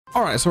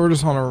All right, so we're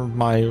just on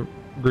my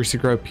Greasy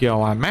Grove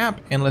PLI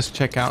map, and let's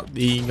check out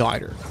the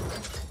glider.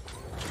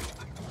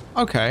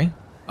 Okay,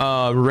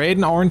 red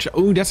and orange.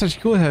 Oh, that's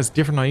actually cool. It has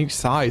different on each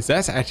side.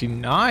 That's actually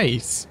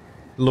nice.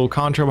 A little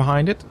contour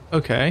behind it.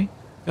 Okay,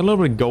 got a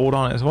little bit of gold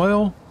on it as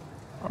well.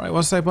 All right,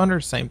 what's that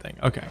under? Same thing.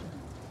 Okay,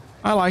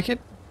 I like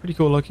it. Pretty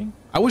cool looking.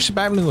 I wish the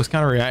bat bling was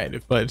kind of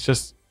reactive, but it's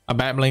just a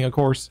bat bling, of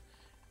course.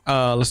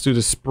 Let's do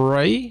the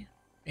spray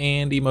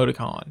and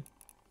emoticon.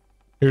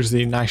 Here's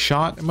the nice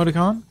shot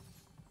emoticon.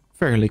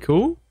 Fairly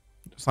cool.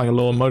 Just like a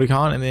little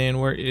emoticon. And then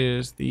where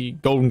is the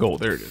golden gold?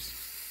 There it is.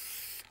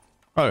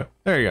 Oh,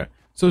 there you go.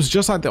 So it's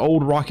just like the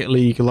old Rocket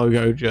League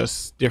logo,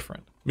 just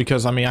different.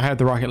 Because, I mean, I had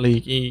the Rocket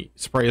League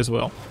spray as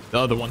well. The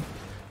other one.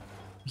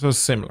 So it's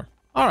similar.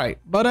 All right.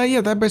 But,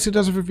 yeah, that basically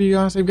does it for you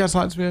guys. If you guys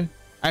like this video.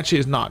 Actually,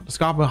 it's not. Let's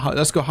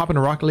go hop in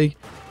the Rocket League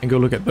and go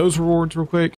look at those rewards real quick.